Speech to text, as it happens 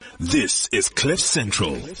This is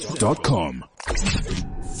CliffCentral.com.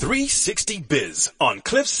 360 Biz on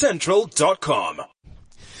CliffCentral.com.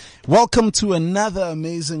 Welcome to another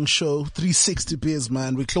amazing show, 360 Biz,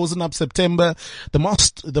 man. We're closing up September. The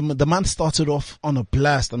month started off on a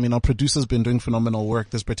blast. I mean, our producer's been doing phenomenal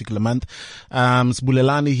work this particular month. It's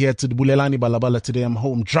Bulelani here to Bulelani Balabala today. I'm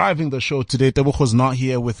home driving the show today. Tebogo's not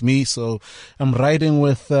here with me, so I'm riding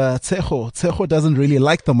with Tseho. Tseho doesn't really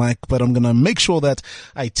like the mic, but I'm gonna make sure that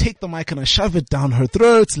I take the mic and I shove it down her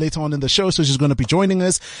throat later on in the show. So she's gonna be joining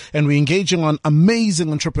us, and we're engaging on amazing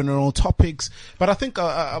entrepreneurial topics. But I think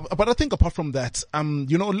apart from that,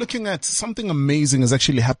 looking at something amazing is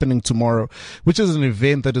actually happening tomorrow, which is an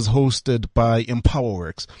event that is hosted by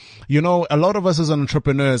EmpowerWorks. You know, a lot of us as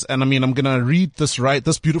entrepreneurs, and I mean, I'm going to read this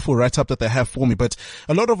beautiful write-up that they have for me, but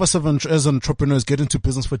a lot of us as entrepreneurs get into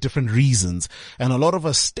business for different reasons, and a lot of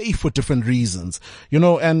us stay for different reasons, you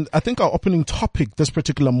know, and I think our opening topic this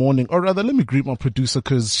particular morning, or rather, let me greet my producer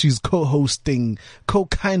because she's co-hosting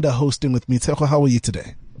with me. Teko, how are you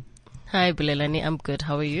today? Hi, Bulelani. I'm good.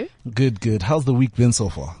 How are you? Good. How's the week been so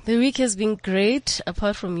far? The week has been great,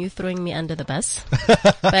 apart from you throwing me under the bus.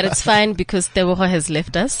 But it's fine because Tebogo has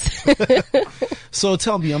left us. So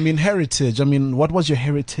tell me, heritage. What was your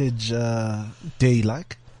heritage day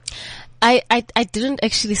like? I didn't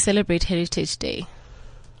actually celebrate Heritage Day.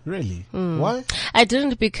 Really? Why? I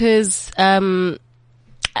didn't because I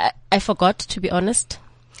forgot, to be honest,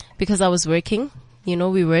 because I was working. You know,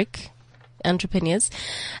 we work. Entrepreneurs.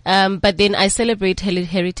 But then I celebrate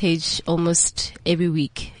heritage almost every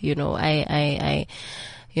week. You know, I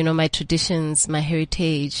my traditions, my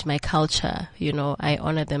heritage, my culture, you know, I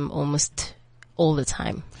honor them almost all the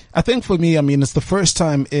time. I think for me, it's the first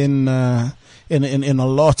time in a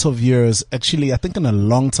lot of years, actually, I think in a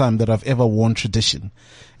long time that I've ever worn tradition.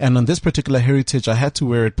 And on this particular heritage, I had to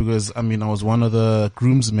wear it because, I was one of the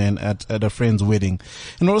groomsmen at a friend's wedding.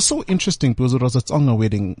 And it was so interesting because it was a Tsonga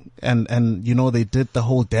wedding. And, they did the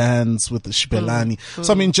whole dance with the Shibelani.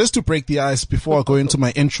 So, just to break the ice before I go into my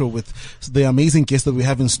intro with the amazing guests that we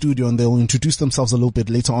have in studio, and they'll introduce themselves a little bit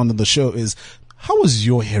later on in the show, is how was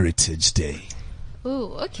your Heritage Day?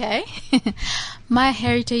 Oh, okay. My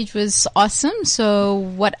heritage was awesome. So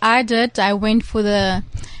what I did, I went for the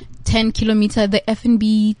 10-kilometer, the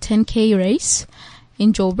FNB 10K race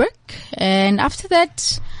in Joburg. And after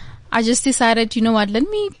that, I just decided, you know what, let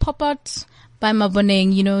me pop out by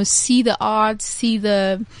Maboneng, see the art, see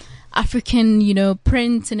the African,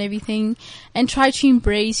 prints and everything, and try to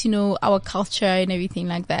embrace, our culture and everything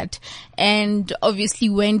like that. And obviously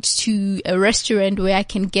went to a restaurant where I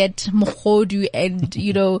can get mohodu and,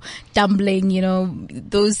 dumpling,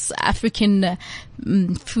 those African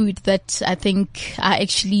food that I think are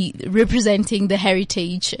actually representing the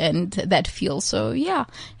heritage and that feel. So yeah,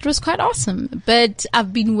 it was quite awesome. But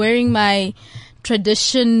I've been wearing my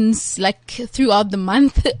traditions like throughout the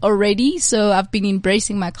month already, so I've been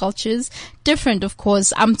embracing my cultures. Different, of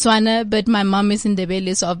course. I'm Tswana, but my mom is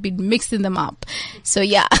Ndebele, so I've been mixing them up. So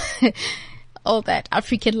yeah, all that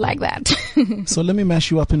African like that. So let me mash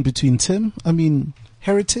you up in between, Tim.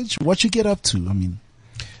 Heritage, what you get up to?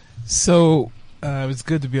 So it's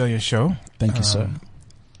good to be on your show. Thank you, sir.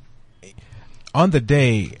 On the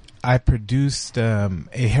day, I produced a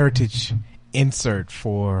heritage insert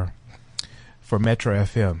for Metro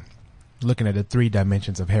FM, looking at the 3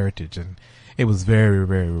 dimensions of heritage, and it was very,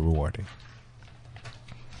 very rewarding.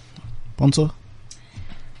 Bonso?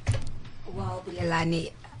 Well,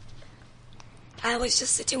 Bulelani, I was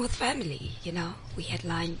just sitting with family, We had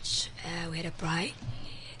lunch, we had a braai.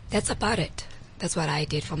 That's about it. That's what I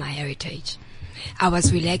did for my heritage. I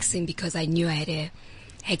was relaxing because I knew I had a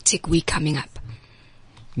hectic week coming up.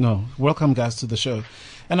 No, welcome guys to the show.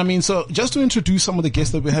 And so just to introduce some of the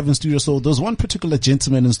guests that we have in studio. So there's one particular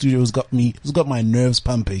gentleman in studio who's got my nerves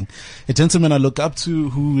pumping. A gentleman I look up to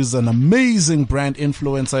who is an amazing brand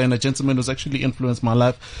influencer, and a gentleman who's actually influenced my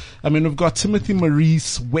life. We've got Timothy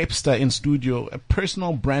Maurice Webster in studio, a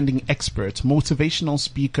personal branding expert, motivational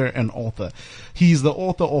speaker, and author. He's the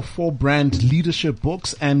author of 4 brand leadership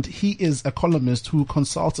books, and he is a columnist who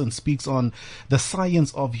consults and speaks on the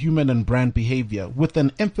science of human and brand behavior, with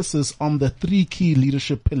an emphasis on the 3 key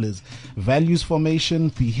leadership pillars: values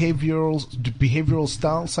formation, behavioral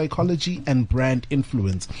style psychology, and brand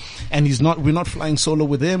influence. And we're not flying solo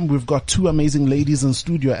with him. We've got 2 amazing ladies in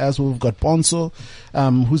studio as well. We've got Bonso,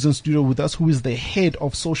 who's in studio with us, who is the head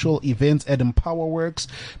of social events at EmpowerWorks.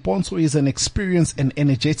 Bonso is an experienced and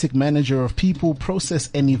energetic manager of people,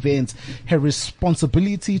 process, and events. Her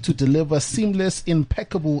responsibility to deliver seamless,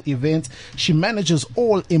 impeccable events. She manages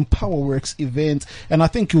all EmpowerWorks events, and I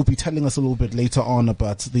think you'll be telling us a little bit later on about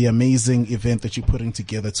about the amazing event that you're putting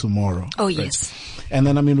together tomorrow. Oh, right? yes. And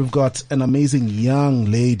then, we've got an amazing young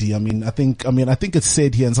lady. I think it's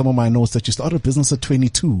said here in some of my notes that you started a business at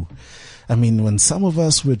 22. When some of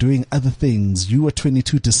us were doing other things, you at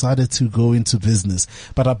 22 decided to go into business.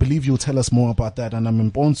 But I believe you'll tell us more about that. And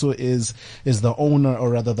Bonso is the owner,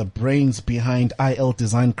 or rather the brains behind IL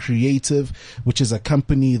Design Creative, which is a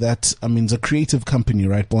company that, it's a creative company,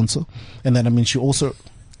 right, Bonso? And then, she also...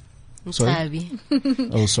 Sorry?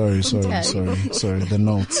 Oh, sorry. The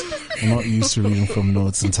notes. I'm not used to reading from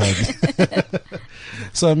notes entirely.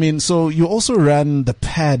 So you also ran a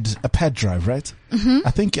pad drive, right? Mm-hmm. I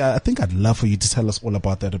think I'd love for you to tell us all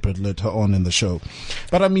about that a bit later on in the show.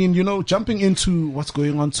 But jumping into what's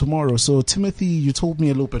going on tomorrow. So Timothy, you told me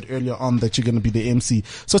a little bit earlier on that you're going to be the MC.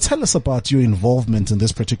 So tell us about your involvement in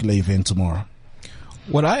this particular event tomorrow.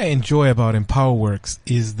 What I enjoy about EmpowerWorks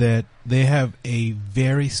is that they have a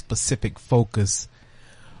very specific focus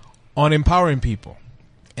on empowering people.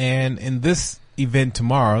 And in this event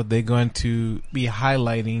tomorrow, they're going to be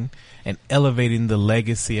highlighting and elevating the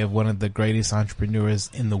legacy of one of the greatest entrepreneurs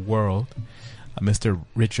in the world, Mr.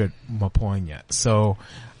 Richard Maponya. So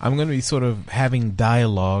I'm going to be sort of having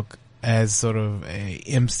dialogue as sort of a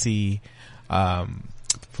MC,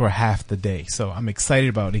 for half the day. So I'm excited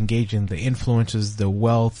about engaging the influencers, the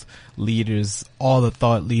wealth leaders, all the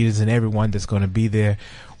thought leaders, and everyone that's going to be there.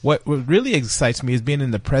 What really excites me is being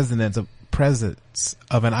in the presence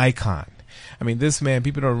of an icon. This man,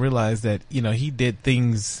 people don't realize that, he did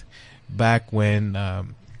things back when,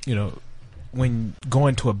 when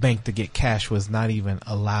going to a bank to get cash was not even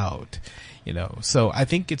allowed. So I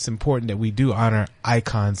think it's important that we do honor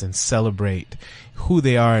icons and celebrate who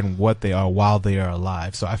they are and what they are while they are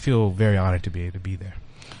alive. So I feel very honored to be able to be there.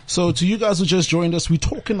 So to you guys who just joined us, we're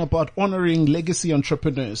talking about honoring legacy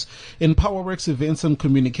entrepreneurs. EmpowerWorks Events and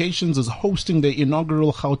Communications is hosting the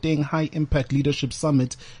inaugural Gauteng High Impact Leadership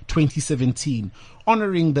Summit 2017.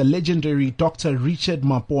 Honoring the legendary Dr. Richard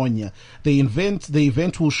Maponya. The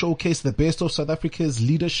event will showcase the best of South Africa's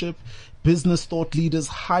leadership, business thought leaders,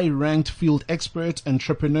 high-ranked field experts,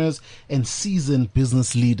 entrepreneurs, and seasoned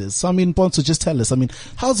business leaders. So, Bonso, just tell us,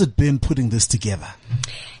 how's it been putting this together?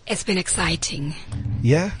 It's been exciting.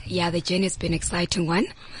 Yeah? Yeah, the journey has been an exciting one.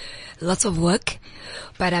 Lots of work.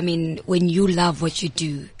 But, when you love what you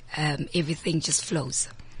do, everything just flows.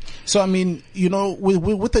 So,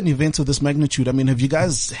 with an event of this magnitude, have you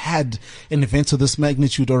guys had an event of this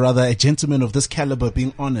magnitude, or rather a gentleman of this caliber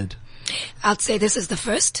being honored? I'd say this is the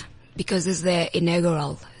first, because this is the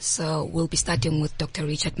inaugural. So we'll be starting with Dr.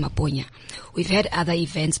 Richard Maponya. We've had other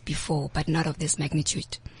events before, but not of this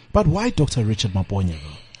magnitude. But why Dr. Richard Maponya,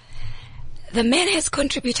 though? The man has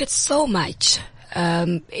contributed so much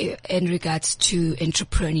in regards to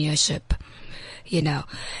entrepreneurship,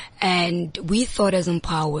 and we thought as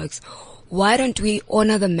EmpowerWorks, why don't we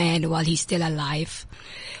honor the man while he's still alive,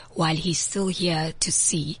 while he's still here to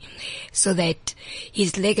see, so that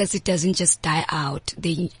his legacy doesn't just die out.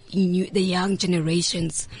 The young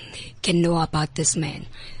generations can know about this man,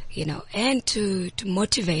 and to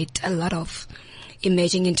motivate a lot of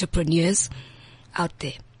emerging entrepreneurs out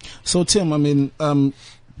there. So Tim,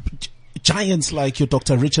 giants like your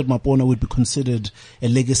Dr. Richard Maponya would be considered a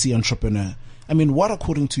legacy entrepreneur. What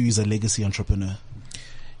according to you is a legacy entrepreneur?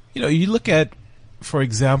 You look at, for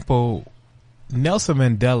example, Nelson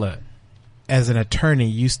Mandela, as an attorney,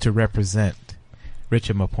 used to represent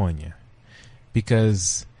Richard Maponya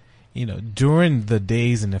because, during the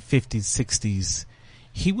days in the 50s, 60s,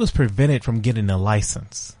 he was prevented from getting a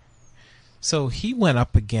license. So he went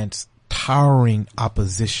up against towering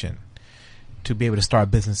opposition to be able to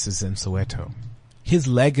start businesses in Soweto. His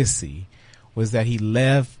legacy was that he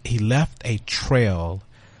left a trail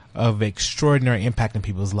of extraordinary impact in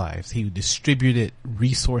people's lives. He distributed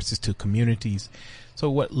resources to communities. So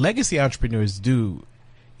what legacy entrepreneurs do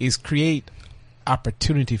is create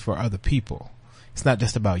opportunity for other people. It's not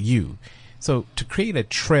just about you. So to create a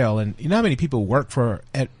trail, and you know how many people work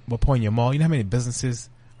at Maponya Mall? You know how many businesses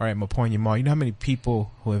are at Maponya Mall? You know how many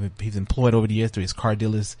people he's employed over the years through his car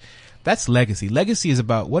dealers? That's legacy. Legacy is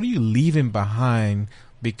about what are you leaving behind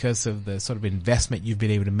because of the sort of investment you've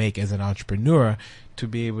been able to make as an entrepreneur to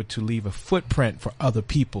be able to leave a footprint for other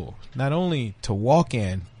people, not only to walk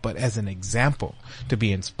in, but as an example, to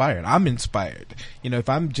be inspired. I'm inspired. If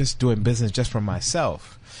I'm just doing business just for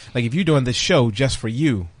myself, like if you're doing this show just for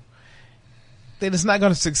you, then it's not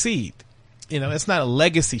going to succeed. It's not a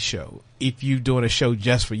legacy show if you're doing a show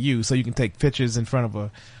just for you so you can take pictures in front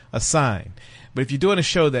of a sign. But if you're doing a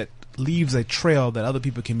show that leaves a trail that other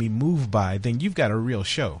people can be moved by, then you've got a real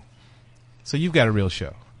show. So you've got a real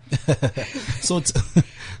show.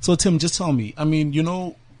 So Tim, just tell me, I mean, you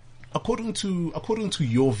know, according to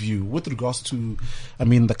your view, with regards to, I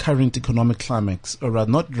mean, the current economic climate, or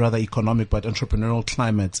not rather economic, but entrepreneurial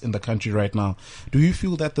climate in the country right now, do you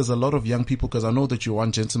feel that there's a lot of young people, because I know that you're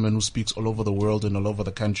one gentleman who speaks all over the world and all over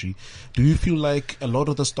the country, do you feel like a lot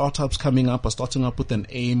of the startups coming up are starting up with an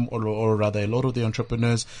aim, or rather a lot of the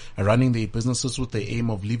entrepreneurs are running their businesses with the aim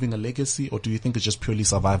of leaving a legacy, or do you think it's just purely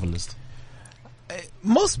survivalist?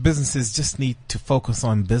 Most businesses just need to focus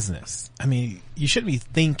on business. I mean, you shouldn't be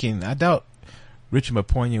thinking, I doubt Richard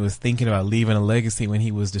Maponya was thinking about leaving a legacy when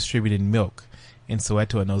he was distributing milk in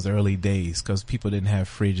Soweto in those early days because people didn't have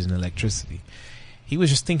fridges and electricity. He was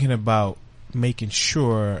just thinking about making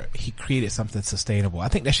sure he created something sustainable. I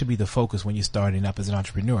think that should be the focus when you're starting up as an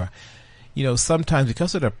entrepreneur. You know, sometimes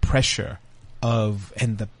because of the pressure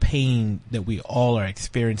and the pain that we all are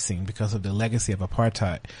experiencing because of the legacy of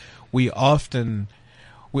apartheid, we often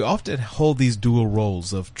hold these dual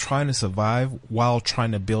roles of trying to survive while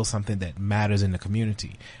trying to build something that matters in the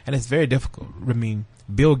community. And it's very difficult. I mean,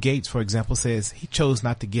 Bill Gates, for example, says he chose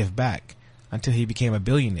not to give back until he became a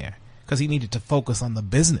billionaire because he needed to focus on the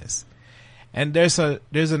business. And there's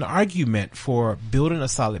an argument for building a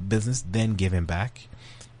solid business, then giving back.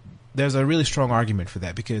 There's a really strong argument for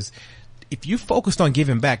that because if you focused on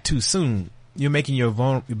giving back too soon, you're making your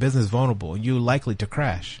business vulnerable and you're likely to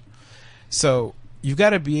crash. So you've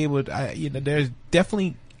got to be able to, there's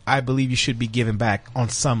definitely, I believe you should be giving back on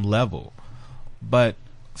some level, but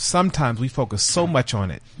sometimes we focus so much on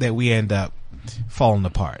it that we end up falling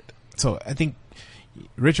apart. So I think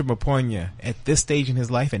Richard Maponya at this stage in his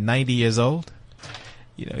life at 90 years old,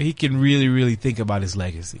 you know, he can really, really think about his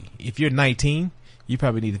legacy. If you're 19, you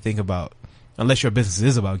probably need to think about, unless your business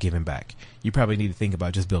is about giving back, you probably need to think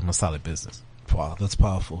about just building a solid business. Wow, that's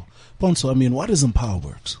powerful. Ponso, I mean, what is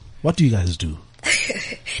EmpowerWorks? What do you guys do?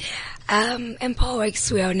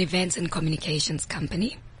 EmpowerWorks, we are an events and communications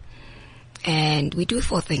company. And we do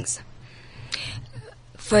 4 things.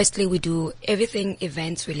 Firstly, we do everything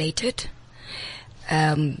events related.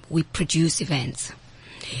 We produce events.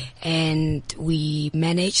 And we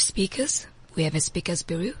manage speakers. We have a speakers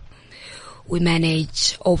bureau. We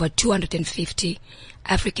manage over 250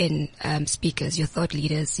 African speakers, your thought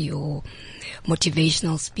leaders, your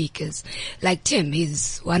motivational speakers. Like Tim,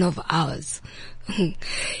 he's one of ours.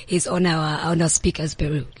 He's on our speakers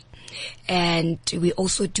bureau. And we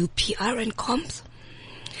also do PR and comms.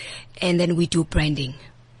 And then we do branding.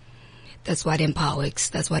 That's what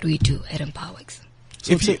that's what we do at EmpowerWorks.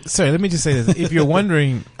 Sorry, let me just say this. If you're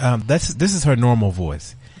wondering, this is her normal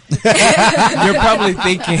voice. You're probably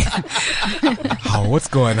thinking, oh, what's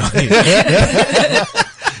going on here?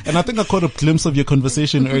 And I think I caught a glimpse of your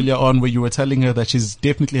conversation earlier on where you were telling her that she's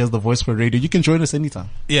definitely has the voice for radio. You can join us anytime.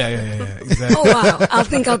 Yeah, exactly. Oh wow, I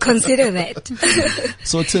think I'll consider that.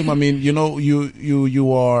 So Tim, I mean, you know,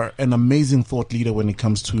 you are an amazing thought leader when it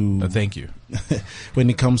comes to thank you. When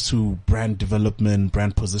it comes to brand development,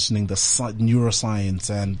 brand positioning, the neuroscience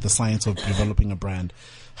and the science of developing a brand.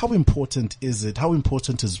 How important is it? How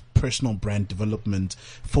important is personal brand development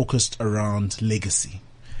focused around legacy?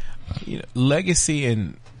 You know, legacy,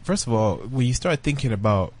 and first of all, when you start thinking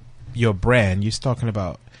about your brand, you're talking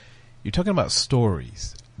about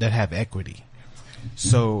stories that have equity.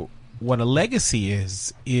 So what a legacy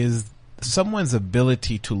is someone's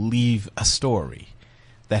ability to leave a story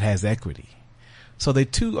that has equity. So the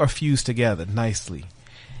two are fused together nicely.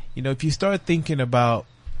 You know, if you start thinking about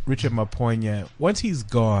Richard Maponya, once he's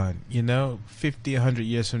gone, 50, 100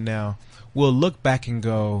 years from now, we'll look back and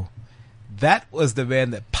go, that was the man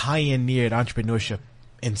that pioneered entrepreneurship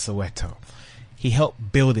in Soweto. He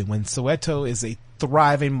helped build it when Soweto is a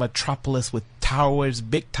thriving metropolis with towers,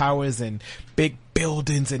 big towers and big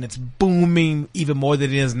buildings, and it's booming even more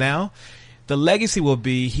than it is now. The legacy will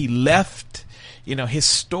be he left, his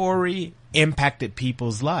story impacted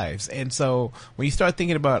people's lives. And so when you start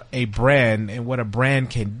thinking about a brand and what a brand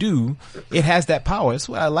can do, it has that power. That's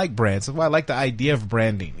why I like brands. That's why I like the idea of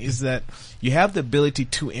branding, is that you have the ability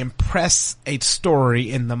to impress a story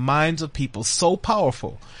in the minds of people so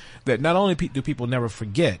powerful that not only do people never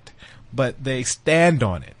forget, but they stand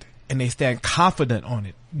on it and they stand confident on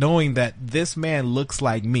it, knowing that this man looks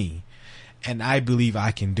like me and I believe I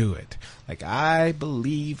can do it. Like, I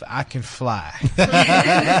believe I can fly.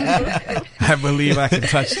 I believe I can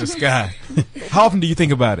touch the sky. How often do you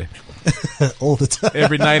think about it? All the time.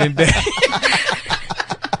 Every night and day.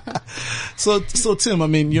 So Tim, I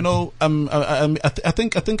mean, you know, I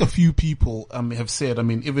think a few people, have said, I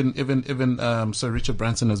mean, even Sir Richard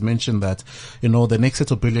Branson has mentioned that, you know, the next set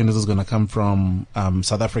of billionaires is going to come from,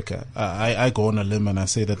 South Africa. I go on a limb and I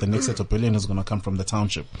say that the next set of billionaires is going to come from the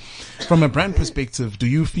township. From a brand perspective, do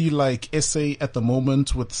you feel like SA at the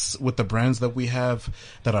moment with the brands that we have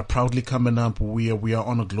that are proudly coming up, we are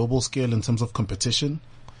on a global scale in terms of competition?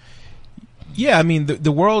 Yeah, I mean,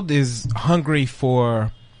 the world is hungry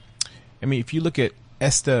for, I mean, if you look at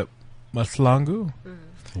Esther Mahlangu,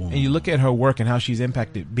 and you look at her work and how she's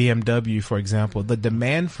impacted BMW, for example, the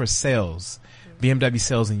demand for sales, BMW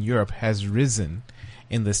sales in Europe has risen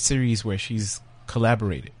in the series where she's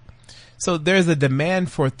collaborated. So there's a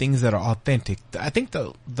demand for things that are authentic. I think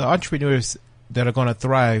the entrepreneurs that are going to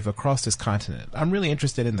thrive across this continent, I'm really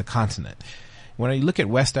interested in the continent. When I look at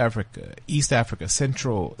West Africa, East Africa,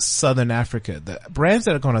 Central, Southern Africa, the brands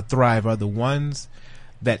that are going to thrive are the ones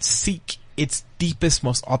that seek its deepest,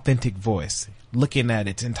 most authentic voice, looking at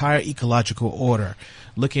its entire ecological order,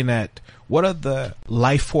 looking at what are the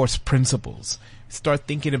life force principles. Start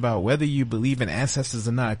thinking about whether you believe in ancestors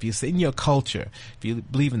or not. If you're in your culture, if you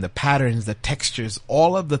believe in the patterns, the textures,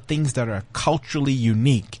 all of the things that are culturally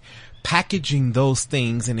unique, packaging those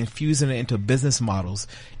things and infusing it into business models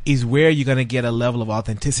is where you're going to get a level of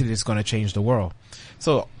authenticity that's going to change the world.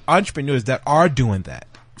 So entrepreneurs that are doing that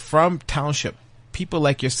from township, people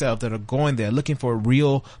like yourself that are going there looking for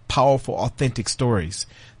real, powerful, authentic stories,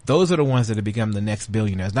 those are the ones that have become the next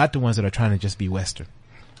billionaires, not the ones that are trying to just be Western.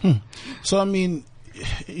 So, I mean,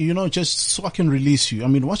 you know, just so I can release you, I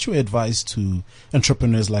mean, what's your advice to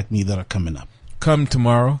entrepreneurs like me that are coming up? Come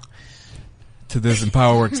tomorrow to this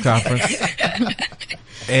EmpowerWorks conference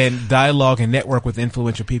and dialogue and network with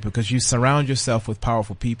influential people, because you surround yourself with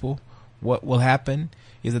powerful people. What will happen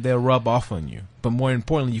is that they'll rub off on you, but more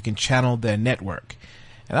importantly, you can channel their network.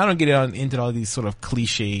 And I don't get into all these sort of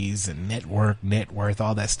cliches and network, net worth,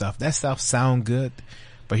 all that stuff. That stuff sound good,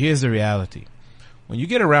 but here's the reality. When you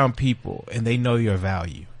get around people and they know your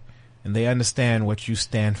value and they understand what you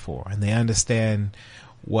stand for and they understand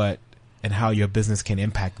what and how your business can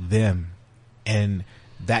impact them, and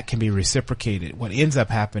that can be reciprocated, what ends up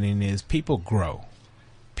happening is people grow,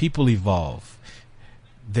 people evolve.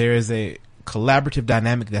 There is a collaborative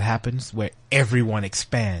dynamic that happens where everyone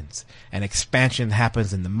expands, and expansion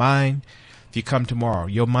happens in the mind. If you come tomorrow,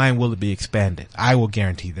 your mind will be expanded. I will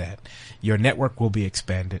guarantee that. Your network will be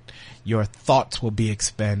expanded. Your thoughts will be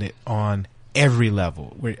expanded on every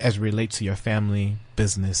level as it relates to your family,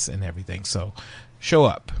 business, and everything. So show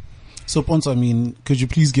up. So, Ponzo, I mean, could you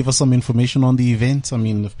please give us some information on the event? I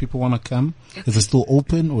mean, if people want to come, is it still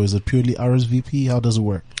open or is it purely RSVP? How does it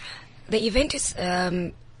work? The event is,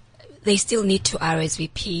 they still need to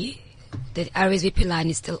RSVP. The RSVP line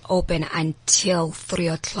is still open until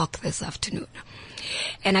 3:00 this afternoon.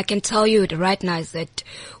 And I can tell you right now is that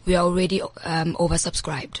we are already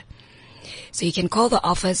oversubscribed. So you can call the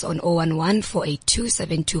office on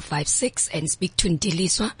 011-482-7256 and speak to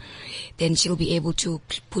Ndiliswa. Then she'll be able to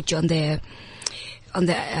put you on the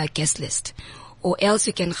guest list. Or else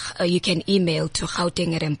you can email to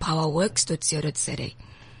gauteng@empowerworks.co.za.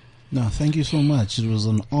 No, thank you so much. It was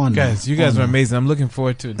an honor. Guys, you guys are amazing. I'm looking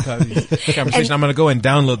forward to the conversation. I'm going to go and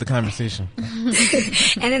download the conversation.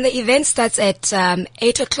 And then the event starts at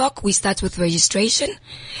 8:00. We start with registration.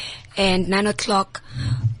 And 9:00,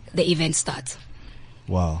 the event starts.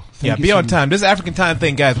 Wow. Yeah, be on time. This African time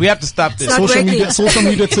thing, guys. We have to stop this. Social media,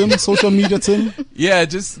 Tim. Yeah,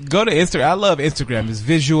 just go to Instagram. I love Instagram. It's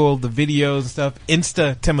visual, the videos and stuff.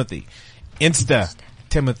 Insta Timothy.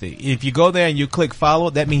 If you go there and you click follow,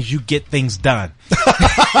 that means you get things done.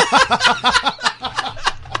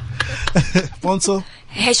 Ponzo?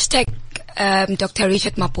 Hashtag Dr.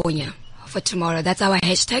 Richard Maponya for tomorrow. That's our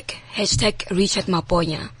hashtag. Hashtag Richard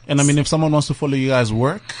Maponya. And I mean, if someone wants to follow you guys'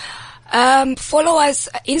 work? Follow us.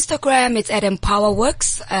 Instagram, it's at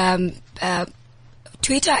EmpowerWorks.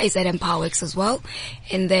 Twitter is at EmpowerWorks as well.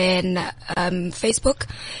 And then Facebook,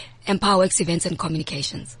 EmpowerWorks Events and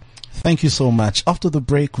Communications. Thank you so much. After the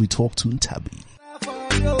break, we talk to Ntabi.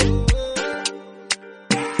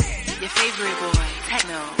 Your favorite boy,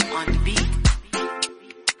 Techno, on the beat.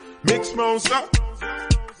 Mix monster.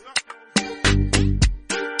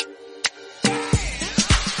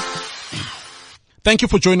 Thank you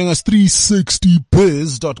for joining us,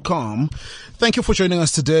 360biz.com. Thank you for joining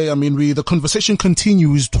us today. I mean, the conversation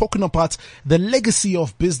continues talking about the legacy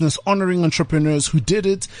of business, honoring entrepreneurs who did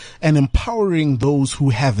it and empowering those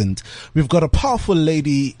who haven't. We've got a powerful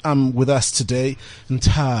lady, with us today,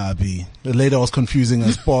 Ntabi. The lady was confusing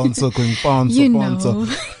us, sponsor, going sponsor,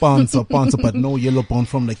 but no yellow bone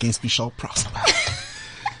from the Against We Shall Prosper.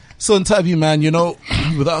 So Ntabi, man,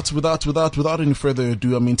 without any further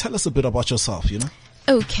ado, I mean, tell us a bit about yourself,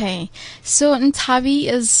 Okay. So Ntabi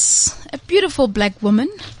is a beautiful black woman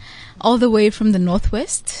all the way from the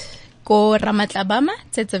northwest. Go Ramatlabama,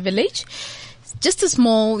 it's a village. Just a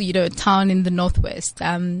small, town in the northwest.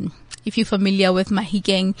 If you're familiar with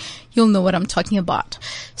Mahigeng, you'll know what I'm talking about.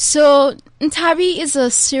 So Ntabi is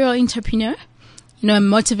a serial entrepreneur, a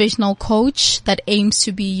motivational coach that aims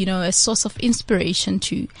to be, a source of inspiration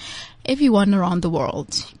to everyone around the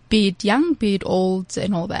world, be it young, be it old,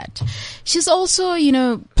 and all that. She's also,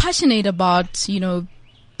 passionate about,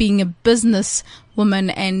 being a business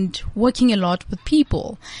woman and working a lot with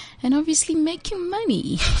people and obviously making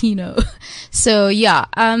money, So yeah,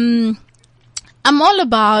 I'm all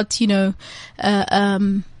about,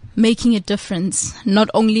 making a difference, not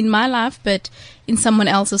only in my life, but in someone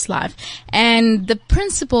else's life. And the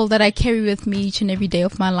principle that I carry with me each and every day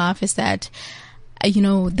of my life is that,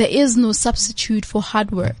 there is no substitute for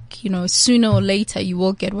hard work. Sooner or later you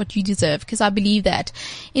will get what you deserve. Because I believe that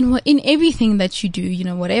in everything that you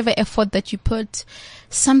do, whatever effort that you put,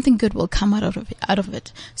 something good will come out of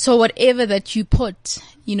it. So whatever that you put,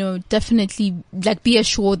 definitely be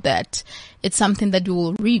assured that it's something that you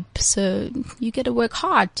will reap. So you got to work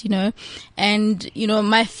hard, and,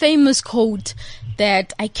 my famous quote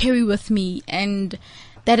that I carry with me, and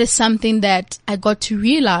that is something that I got to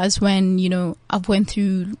realize when, I've went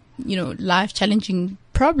through, life challenging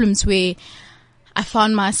problems where I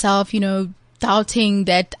found myself, doubting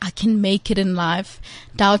that I can make it in life,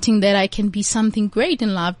 doubting that I can be something great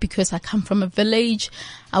in life because I come from a village.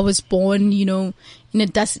 I was born, in a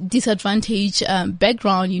disadvantaged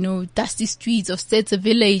background, dusty streets of Stetsa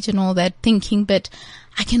village and all that, thinking, but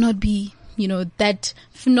I cannot be, that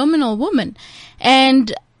phenomenal woman.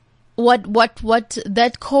 And what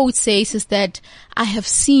that quote says is that I have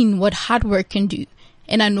seen what hard work can do,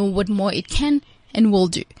 and I know what more it can and will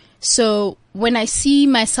do. So when I see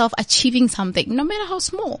myself achieving something, no matter how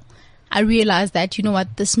small, I realize that,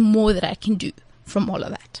 there's more that I can do from all of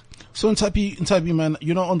that. So Ntabi, man,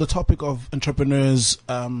 on the topic of entrepreneurs,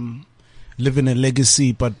 living a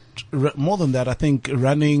legacy, but more than that, I think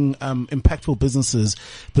running impactful businesses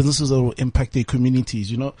that will impact their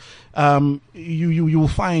communities. You will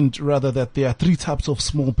find rather that there are three types of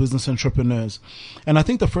small business entrepreneurs, and I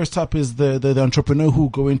think the first type is the entrepreneur who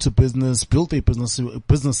go into business, build their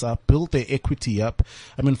business up, build their equity up.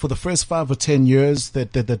 I mean, for the first 5 or 10 years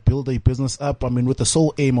that build a business up, I mean, with the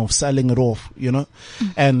sole aim of selling it off.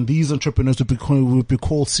 And these entrepreneurs would be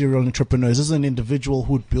called serial entrepreneurs. This is an individual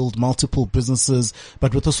who would build multiple businesses,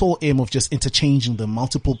 but with the sole aim of just interchanging them,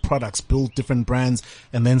 multiple products, build different brands,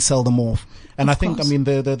 and then sell them off. And I think,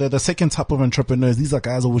 the second type of entrepreneurs, these are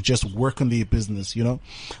guys who would just work on their business,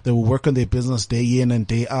 They will work on their business day in and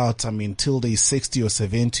day out, till they're 60 or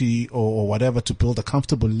 70 or whatever, to build a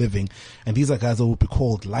comfortable living. And these are guys that will be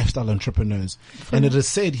called lifestyle entrepreneurs. And it is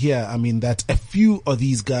said here, that a few of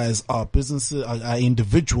these guys are are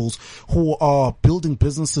individuals who are building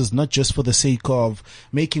businesses not just for the sake of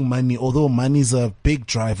making money, although money is a big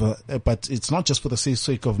driver, but it's not just for the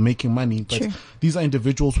sake of making money. But these are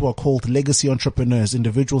individuals who are called legacy entrepreneurs,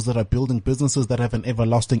 individuals that are building businesses that have an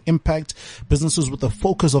everlasting impact, businesses with the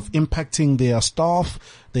focus of impacting their staff,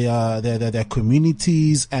 their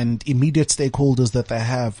communities, and immediate stakeholders that they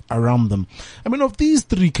have around them. Of these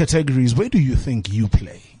three categories, where do you think you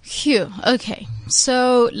play? Phew. Okay.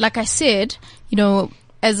 So, like I said,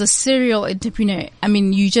 as a serial entrepreneur,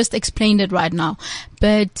 you just explained it right now,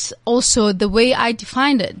 but also the way I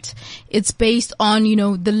defined it, it's based on,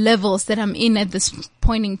 the levels that I'm in at this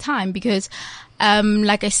point in time, because,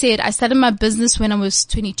 like I said, I started my business when I was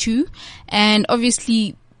 22, and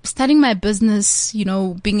obviously starting my business,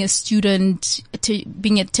 being a student,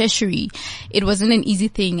 being at tertiary, it wasn't an easy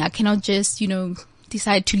thing. I cannot just,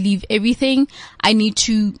 decide to leave everything. I need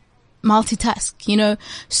to multitask,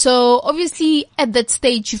 So obviously at that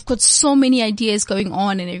stage, you've got so many ideas going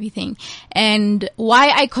on and everything. And why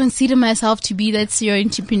I consider myself to be that serial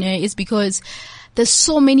entrepreneur is because there's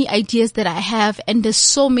so many ideas that I have, and there's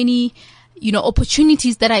so many,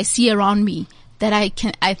 opportunities that I see around me that I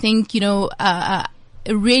think,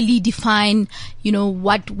 really define,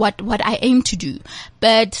 what I aim to do.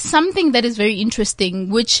 But something that is very interesting,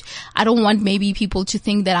 which I don't want maybe people to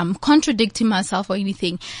think that I'm contradicting myself or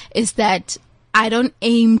anything, is that I don't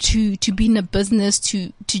aim to be in a business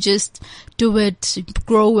to just do it,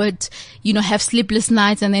 grow it, have sleepless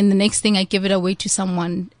nights, and then the next thing I give it away to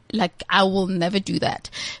someone. Like, I will never do that,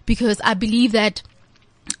 because I believe that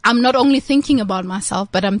I'm not only thinking about myself,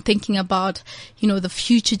 but I'm thinking about, the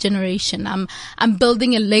future generation. I'm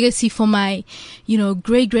building a legacy for my,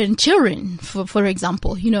 great grandchildren, for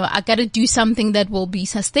example. I gotta do something that will be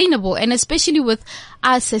sustainable. And especially with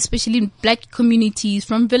us, especially in black communities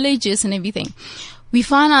from villages and everything, we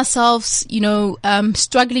find ourselves,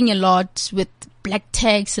 struggling a lot with black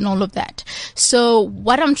tax and all of that. So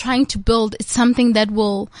what I'm trying to build is something that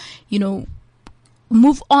will,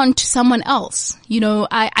 move on to someone else.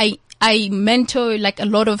 I mentor like a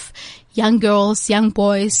lot of young girls, young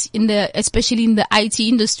boys especially in the IT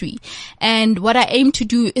industry. And what I aim to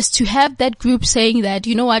do is to have that group saying that,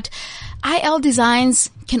 you know what, IL Designs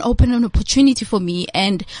can open an opportunity for me.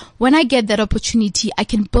 And when I get that opportunity, I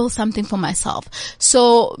can build something for myself.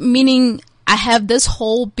 So meaning I have this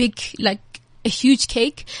whole big, a huge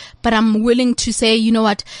cake, but I'm willing to say, you know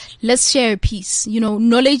what, let's share a piece.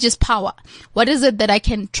 Knowledge is power. What is it that I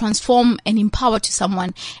can transform and empower to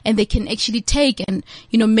someone and they can actually take and,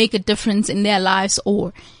 make a difference in their lives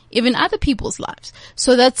or even other people's lives.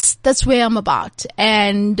 So that's where I'm about.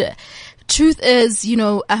 And truth is, if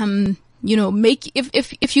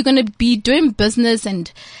you're going to be doing business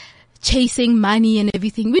and chasing money and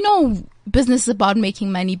everything, we know business is about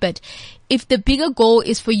making money, but if the bigger goal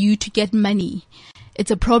is for you to get money,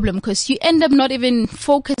 it's a problem because you end up not even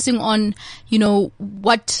focusing on,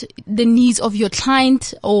 what the needs of your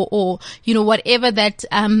client or whatever that,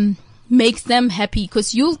 makes them happy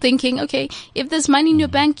because you're thinking, okay, if there's money in your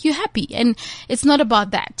bank, you're happy. And it's not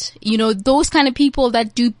about that. Those kind of people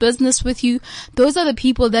that do business with you, those are the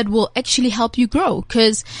people that will actually help you grow.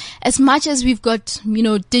 Because as much as we've got,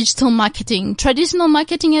 digital marketing, traditional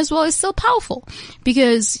marketing as well is still powerful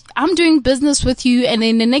because I'm doing business with you and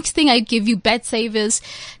then the next thing I give you bad savers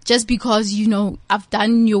just because, I've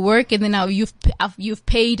done your work and then now you've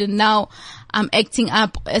paid and now I'm acting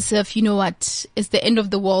up as if, it's the end of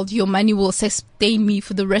the world. Your money will sustain me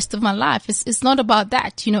for the rest of my life. It's not about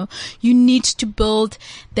that. You need to build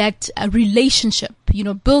that relationship,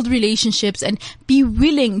 build relationships and be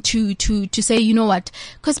willing to say,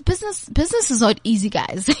 cause business is not easy,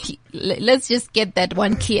 guys. Let's just get that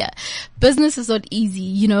one clear. Business is not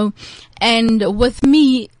easy, and with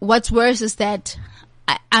me, what's worse is that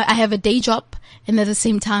I have a day job. And at the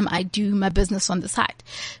same time, I do my business on the side.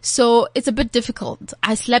 So it's a bit difficult.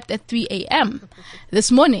 I slept at 3 a.m.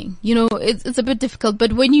 this morning. It's a bit difficult.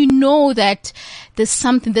 But when you know that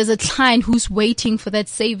there's a client who's waiting for that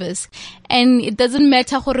savers and it doesn't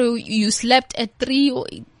matter whether you slept at 3 or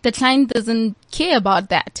the client doesn't care about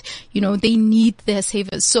that. They need their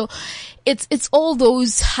savers. So it's all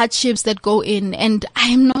those hardships that go in and I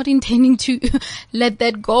am not intending to let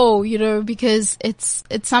that go, because it's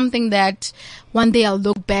something that one day I'll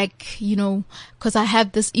look back, cause I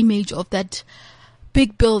have this image of that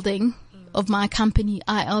big building of my company,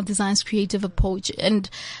 IL Designs Creative Approach. And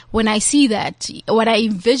when I see that, when I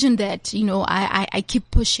envision that, I keep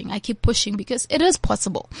pushing because it is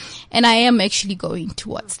possible. And I am actually going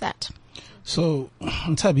towards that. So,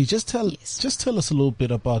 Ntabi, just tell us a little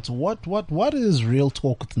bit about what is Real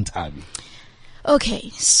Talk with Ntabi? Okay.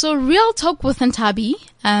 So Real Talk with Ntabi,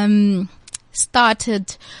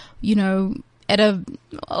 started, at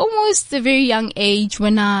almost a very young age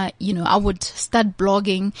when I would start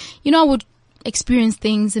blogging, I would experience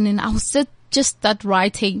things and then I would just start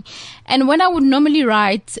writing. And when I would normally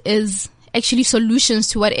write is actually solutions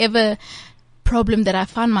to whatever problem that I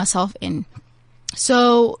found myself in.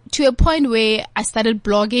 So to a point where I started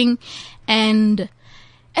blogging and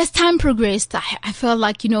as time progressed, I felt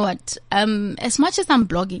like, as much as I'm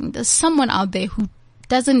blogging, there's someone out there who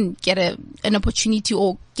doesn't get an opportunity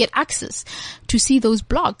or get access to see those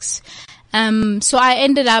blogs. So I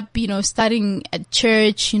ended up, starting at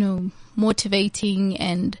church, motivating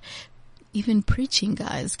and even preaching,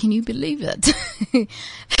 guys. Can you believe it?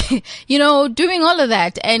 Doing all of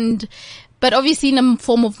that but obviously in a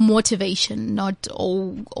form of motivation, not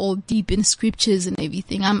all deep in scriptures and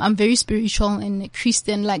everything. I'm very spiritual and a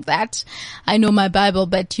Christian like that. I know my Bible,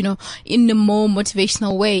 but in a more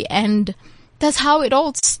motivational way. And that's how it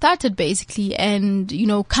all started basically. And,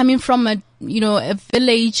 coming from a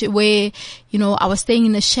village where, I was staying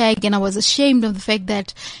in a shack and I was ashamed of the fact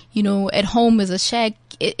that, at home is a shack.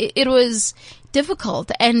 It was difficult.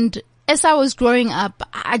 And as I was growing up,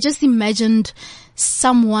 I just imagined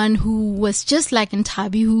someone who was just like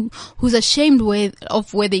Ntabi, who's ashamed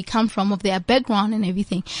of where they come from, of their background and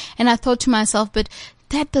everything. And I thought to myself, but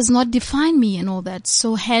that does not define me and all that.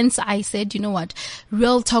 So hence I said,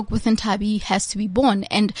 Real Talk with Ntabi has to be born.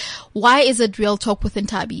 And why is it Real Talk with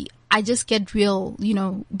Ntabi? I just get real,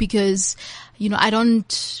 because, I don't,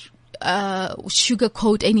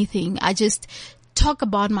 sugarcoat anything. I just talk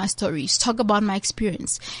about my stories, talk about my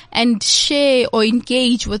experience, and share or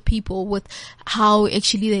engage with people with how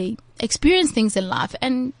actually they experience things in life,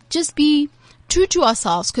 and just be true to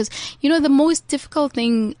ourselves. Because, the most difficult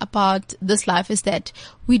thing about this life is that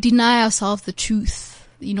we deny ourselves the truth,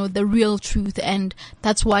 the real truth, and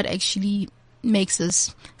that's what actually makes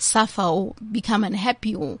us suffer or become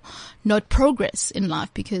unhappy or not progress in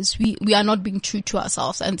life, because we are not being true to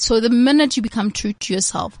ourselves. And so the minute you become true to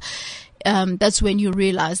yourself, that's when you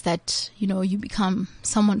realize that, you become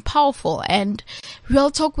someone powerful. And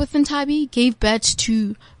Real Talk with Ntabi gave birth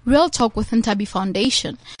to Real Talk with Ntabi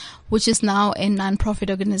Foundation, which is now a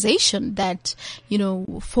non-profit organization that,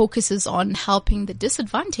 focuses on helping the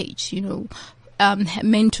disadvantaged,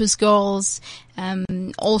 mentors girls.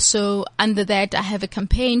 Also under that, I have a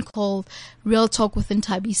campaign called Real Talk with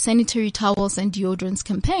Ntabi Sanitary Towels and Deodorants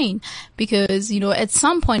campaign, because, at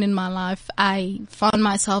some point in my life, I found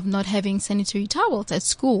myself not having sanitary towels at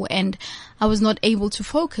school, and I was not able to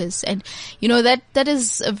focus. And, that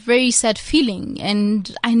is a very sad feeling.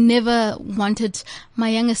 And I never wanted my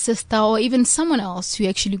younger sister or even someone else to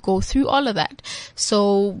actually go through all of that.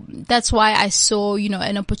 So that's why I saw,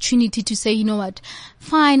 an opportunity to say,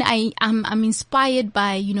 fine, I'm inspired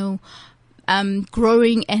by,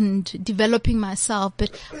 growing and developing myself,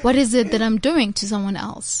 but what is it that I'm doing to someone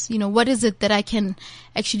else? What is it that I can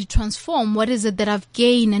actually transform? What is it that I've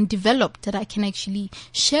gained and developed that I can actually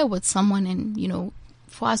share with someone, and,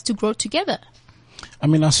 for us to grow together?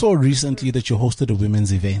 I saw recently that you hosted a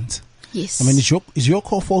women's event. Yes. Is your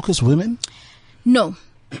core focus women? No.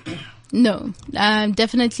 No,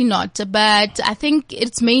 definitely not. But I think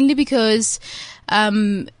it's mainly because,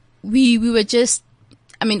 we were just,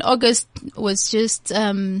 August was just,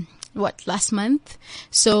 last month.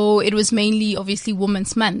 So it was mainly obviously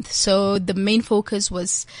Women's Month. So the main focus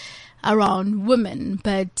was around women,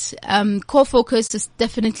 but, core focus is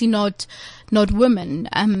definitely not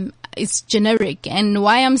women. It's generic. And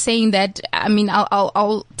why I'm saying that,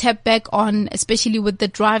 I'll tap back on, especially with the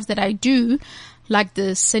drives that I do, like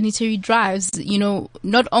the sanitary drives.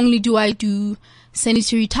 Not only do I do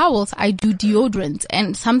sanitary towels, I do deodorants.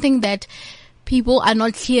 And something that people are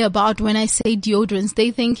not clear about when I say deodorants,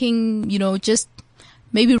 they thinking, just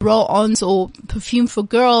maybe roll-ons or perfume for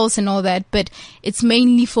girls and all that, but it's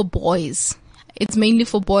mainly for boys. It's mainly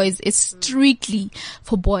for boys. It's strictly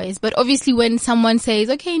for boys. But obviously when someone says,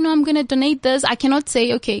 okay, I'm going to donate this, I cannot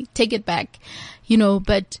say, okay, take it back,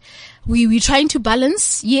 but we're trying to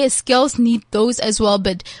balance. Yes, girls need those as well,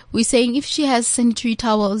 but we're saying if she has sanitary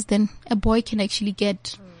towels, then a boy can actually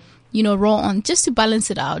get, roll on, just to balance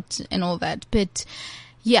it out and all that. But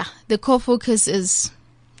yeah, the core focus is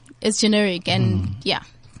generic, and yeah.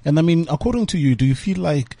 And according to you, do you feel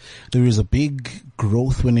like there is a big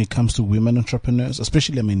growth when it comes to women entrepreneurs,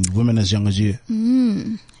 especially, women as young as you?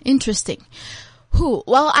 Interesting.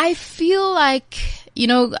 Well, I feel like,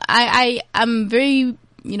 I'm very,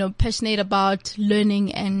 passionate about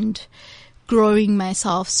learning and growing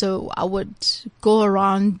myself. So I would go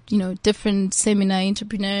around, different seminar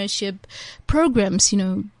entrepreneurship programs,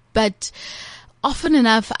 but often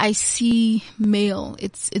enough I see male.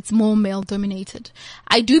 It's more male dominated.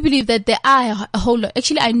 I do believe that there are a whole lot.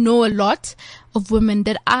 Actually, I know a lot of women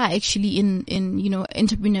that are actually in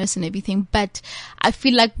entrepreneurs and everything, but I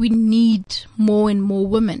feel like we need more and more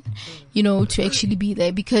women, to actually be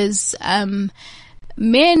there, because,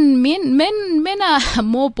 men are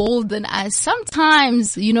more bold than us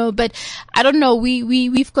sometimes, but I don't know.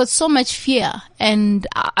 We've got so much fear, and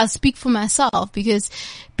I speak for myself, because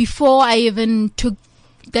before I even took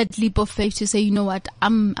that leap of faith to say, what,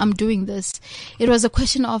 I'm doing this, it was a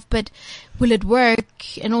question of, but will it work?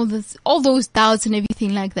 And all those doubts and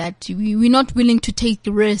everything like that. We're not willing to take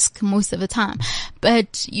the risk most of the time.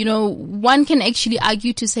 But, one can actually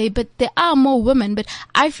argue to say, but there are more women, but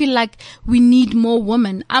I feel like we need more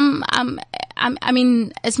women.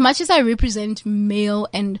 As much as I represent male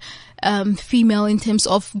and female in terms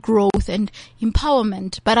of growth and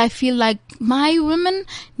empowerment, but I feel like my women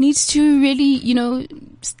needs to really,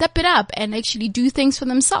 step it up and actually do things for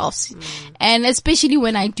themselves. And especially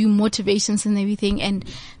when I do motivations and everything, and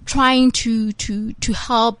trying to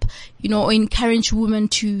help, encourage women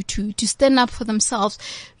to stand up for themselves,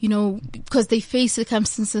 because they face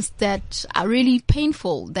circumstances that are really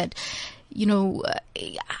painful, that,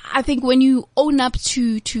 I think when you own up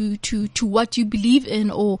to what you believe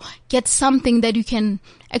in, or get something that you can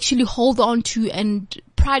actually hold on to and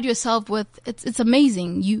pride yourself with, it's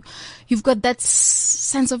amazing. You've got that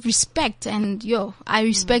sense of respect, and I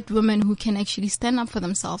respect women who can actually stand up for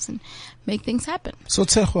themselves and make things happen. So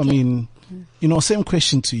Tshego, you know, same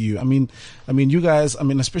question to you. I mean, you guys, I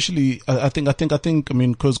mean, especially, I think,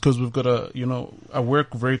 cause we've got I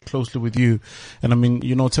work very closely with you, and I mean,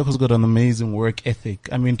 you know, Teko's got an amazing work ethic.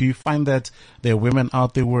 I mean, do you find that there are women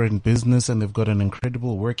out there who are in business and they've got an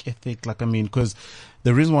incredible work ethic? Like, I mean, cause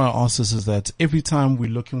the reason why I ask this is that every time we're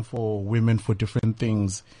looking for women for different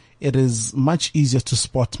things, it is much easier to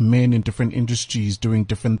spot men in different industries doing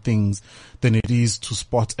different things than it is to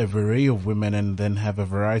spot a array of women and then have a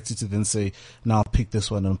variety to then say, now pick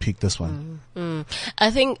this one and pick this one.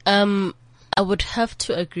 I think, I would have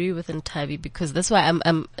to agree with Ntabi, because that's why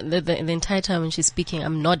I'm the entire time when she's speaking,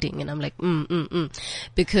 I'm nodding and I'm like,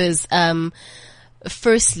 because,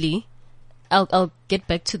 firstly, I'll get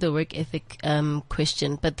back to the work ethic,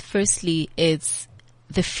 question, but firstly, it's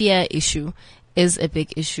the fear issue is a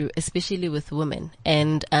big issue, especially with women.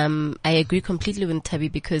 And I agree completely with Tabi,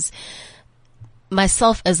 because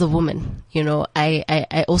myself as a woman, you know,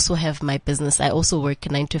 I also have my business. I also work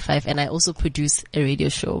 9 to 5, and I also produce a radio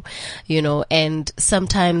show, you know, and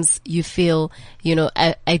sometimes you feel, you know,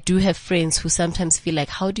 I do have friends who sometimes feel like,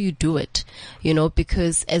 how do you do it? You know,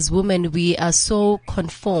 because as women, we are so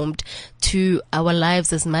conformed to our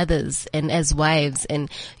lives as mothers and as wives,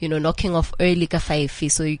 and, you know, knocking off early ka 5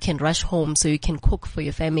 so you can rush home, so you can cook for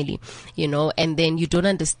your family, you know, and then you don't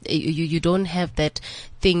understand, you don't have that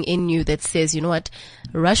thing in you that says, you know what,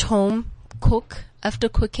 rush home, cook, after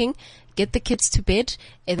cooking, get the kids to bed,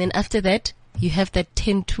 and then after that, you have that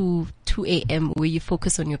 10 to 2 a.m. where you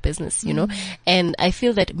focus on your business, you know, and I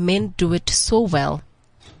feel that men do it so well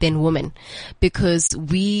than women, because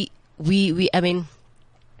we, I mean,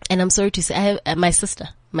 and I'm sorry to say, I have my sister,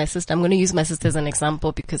 I'm going to use my sister as an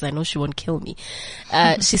example because I know she won't kill me.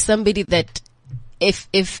 She's somebody that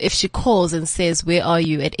if she calls and says, where are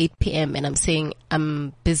you at 8 p.m. and I'm saying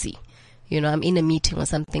I'm busy, you know, I'm in a meeting or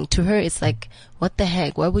something, to her it's like, what the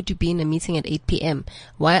heck? Why would you be in a meeting at 8 p.m.?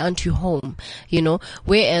 Why aren't you home? You know,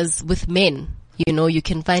 whereas with men, you know, you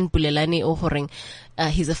can find Bulelani Ohoreng,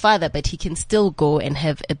 he's a father, but he can still go and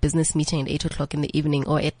have a business meeting at 8 o'clock in the evening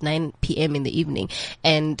or at 9 p.m. in the evening,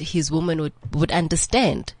 and his woman would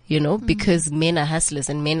understand, you know, because men are hustlers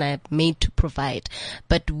and men are made to provide.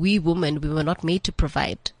 But we women, we were not made to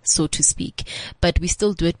provide, so to speak. But we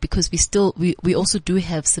still do it because we also do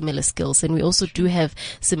have similar skills, and we also do have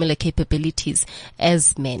similar capabilities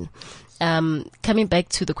as men. Coming back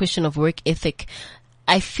to the question of work ethic,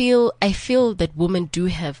 I feel that women do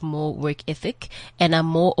have more work ethic and are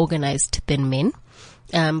more organized than men,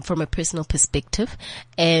 from a personal perspective.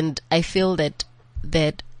 And I feel that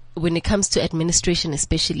when it comes to administration,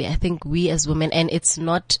 especially, I think we as women, and it's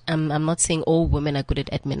not, I'm not saying all women are good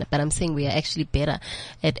at admin, but I'm saying we are actually better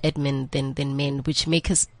at admin than men, which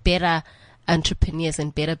make us better entrepreneurs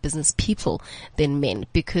and better business people than men,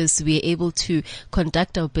 because we are able to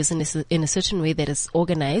conduct our business in a certain way that is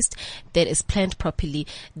organized, that is planned properly,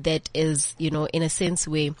 that is, you know, in a sense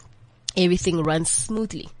where everything runs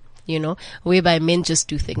smoothly, you know, whereby men just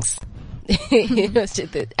do things. You know,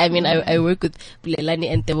 I mean, I work with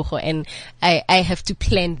Bulelani and Tebogo, and I have to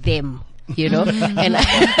plan them, you know, and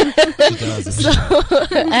so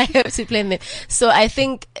I have to plan them. So I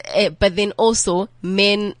think, but then also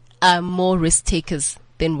men are more risk takers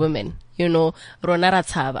than women, you know. Rona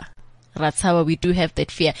Ratsaba, we do have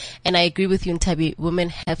that fear. And I agree with you, Ntabi, women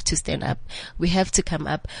have to stand up. We have to come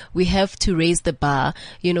up. We have to raise the bar.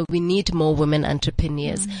 You know, we need more women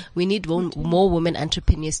entrepreneurs. We need more women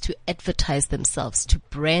entrepreneurs to advertise themselves, to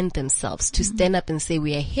brand themselves, to stand up and say,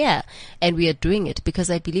 we are here and we are doing it. Because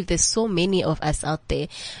I believe there's so many of us out there.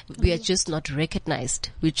 We are just not recognized.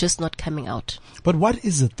 We're just not coming out. But what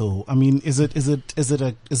is it though? I mean, is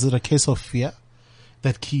it a case of fear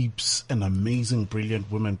that keeps an amazing,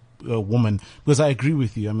 brilliant woman? Because I agree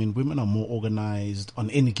with you. I mean, women are more organized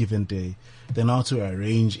on any given day. They know how to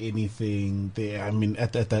arrange anything. I mean,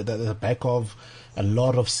 at the back of a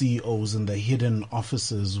lot of CEOs in the hidden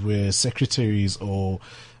offices where secretaries or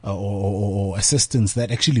assistants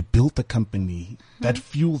that actually built the company, that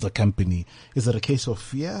fuel the company. Is it a case of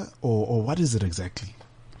fear or what is it exactly?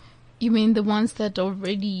 You mean the ones that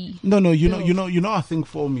already? No. You know. I think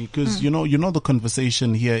for me, because you know, the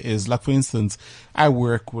conversation here is like, for instance, I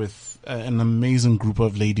work with an amazing group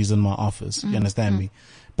of ladies in my office. You understand me?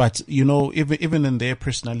 But you know, even in their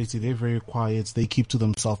personality, they're very quiet. They keep to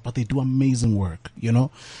themselves, but they do amazing work. You know,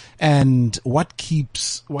 and what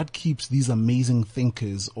keeps these amazing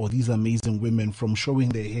thinkers or these amazing women from showing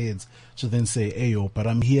their heads to then say, "Ayo, but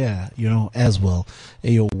I'm here," you know, as well.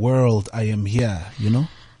 "Ayo, world, I am here," you know.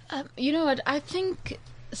 You know what? I think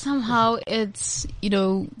somehow it's, you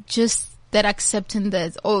know, just that acceptance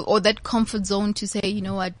that, or that comfort zone to say, you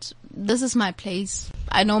know what, this is my place.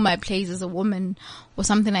 I know my place as a woman or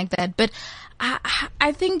something like that. But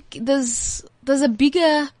I think there's a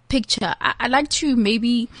bigger picture. I'd like to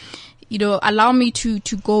maybe, allow me to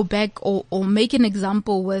go back or make an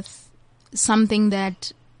example with something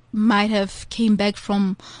that might have came back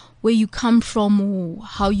from where you come from or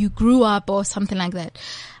how you grew up or something like that.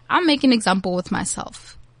 I'll make an example with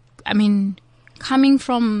myself. I mean, coming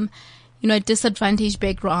from, a disadvantaged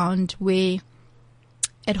background where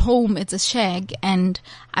at home it's a shag, and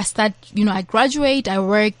I start, I graduate, I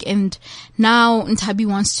work, and now Ntabi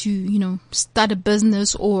wants to, start a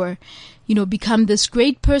business or, become this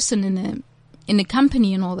great person in a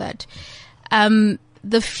company and all that.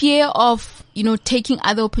 The fear of, taking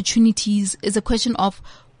other opportunities is a question of,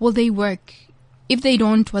 will they work? If they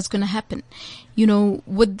don't, what's going to happen?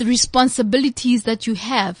 With the responsibilities that you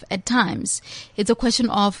have at times, it's a question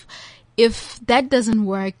of, if that doesn't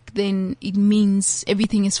work, then it means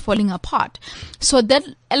everything is falling apart. So that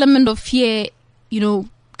element of fear,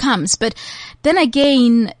 comes. But then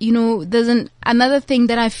again, there's another thing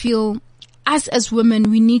that I feel us as women,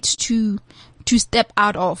 we need to step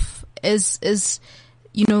out of is,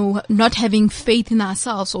 not having faith in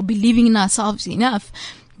ourselves or believing in ourselves enough.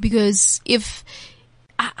 Because if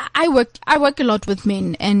I work a lot with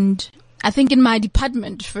men, and I think in my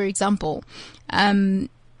department, for example, I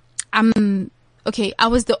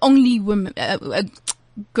was the only woman,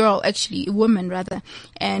 woman rather,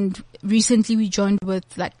 and recently we joined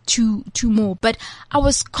with like two more, but I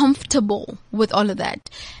was comfortable with all of that,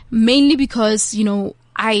 mainly because,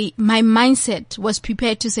 my mindset was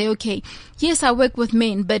prepared to say, okay, yes, I work with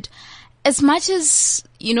men, but as much as,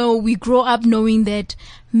 we grow up knowing that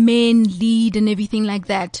men lead and everything like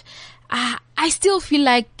that, I still feel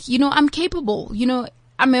like, I'm capable,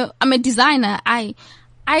 I'm a designer. I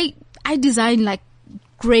design like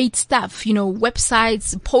great stuff,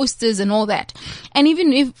 websites, posters and all that. And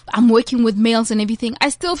even if I'm working with males and everything, I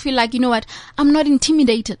still feel like, I'm not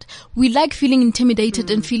intimidated. We like feeling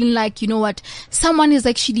intimidated and feeling like, someone is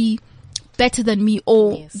actually better than me,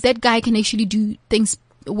 or that guy can actually do things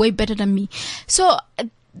way better than me. So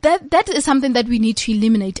that is something that we need to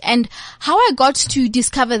eliminate. And how I got to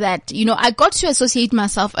discover that, I got to associate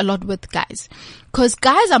myself a lot with guys, because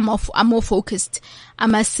guys are more focused, I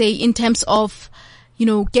must say, in terms of,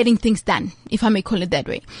 getting things done, if I may call it that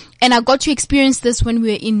way. And I got to experience this when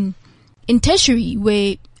we were in tertiary,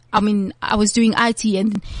 where, I was doing IT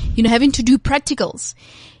and, having to do practicals,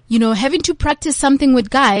 having to practice something with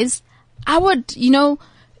guys. I would,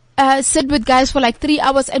 sit with guys for like 3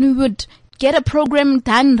 hours and we would get a program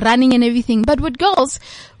done, running and everything. But with girls,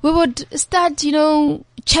 we would start,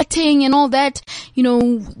 chatting and all that,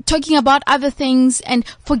 talking about other things and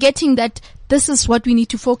forgetting that this is what we need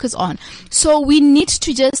to focus on. So we need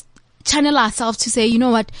to just channel ourselves to say,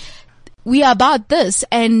 we are about this,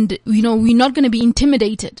 and, we're not going to be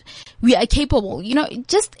intimidated. We are capable,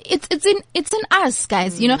 it's in us,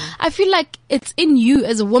 guys, I feel like it's in you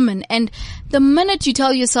as a woman. And the minute you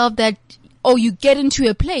tell yourself that, or you get into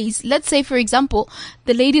a place, let's say, for example,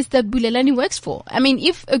 the ladies that Bulelani works for. I mean,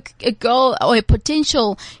 if a girl or a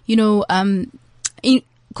potential,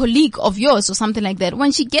 colleague of yours or something like that, when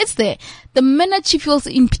she gets there, the minute she feels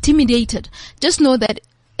intimidated, just know that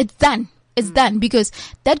it's done. It's done, because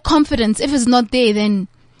that confidence, if it's not there, then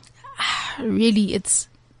really it's.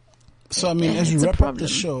 So, as we wrap up the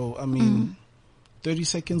show, 30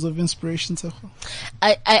 seconds of inspiration, Tseho?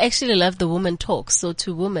 I actually love the woman talk. So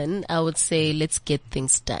to women, I would say, let's get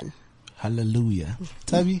things done. Hallelujah.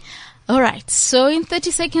 Tabi? All right. So in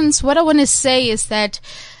 30 seconds, what I want to say is that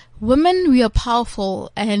women, we are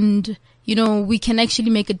powerful, and, we can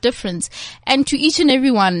actually make a difference. And to each and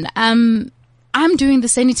every one, I'm doing the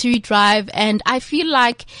sanitary drive, and I feel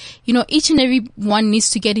like, each and every one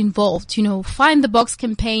needs to get involved. Find the Box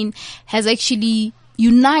campaign has actually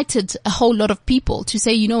united a whole lot of people to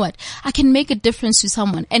say, I can make a difference to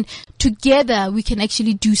someone, and together we can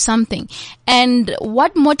actually do something. And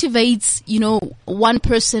what motivates, one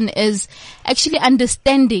person is actually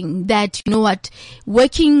understanding that,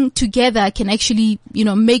 working together can actually,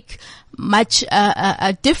 make much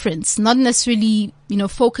a difference, not necessarily,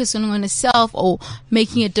 focusing on yourself or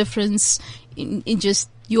making a difference in just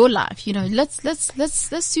your life. Let's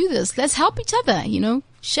do this. Let's help each other,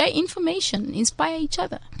 share information, inspire each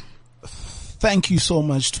other. Thank you so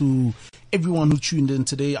much to everyone who tuned in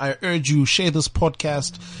today. I urge you, share this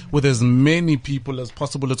podcast with as many people as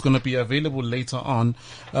possible. It's going to be available later on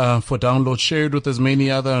for download. Share it with as many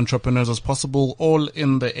other entrepreneurs as possible, all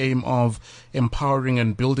in the aim of empowering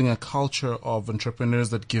and building a culture of entrepreneurs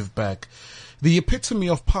that give back. The epitome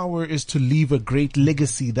of power is to leave a great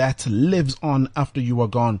legacy that lives on after you are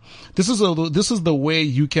gone. This is the way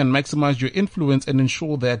you can maximize your influence and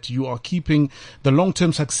ensure that you are keeping the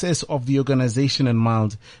long-term success of the organization in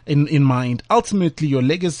mind. Ultimately, your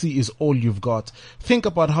legacy is all you've got. Think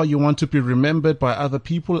about how you want to be remembered by other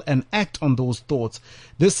people and act on those thoughts.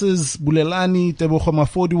 This is Bulelani. Tebogo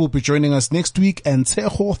Mafodi will be joining us next week. And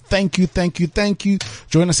Tseho, thank you.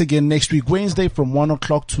 Join us again next week, Wednesday from 1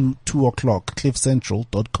 o'clock to 2 o'clock.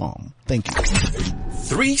 CliffCentral.com. Thank you.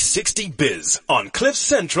 360 Biz on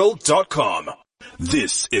CliffCentral.com.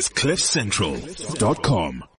 This is CliffCentral.com.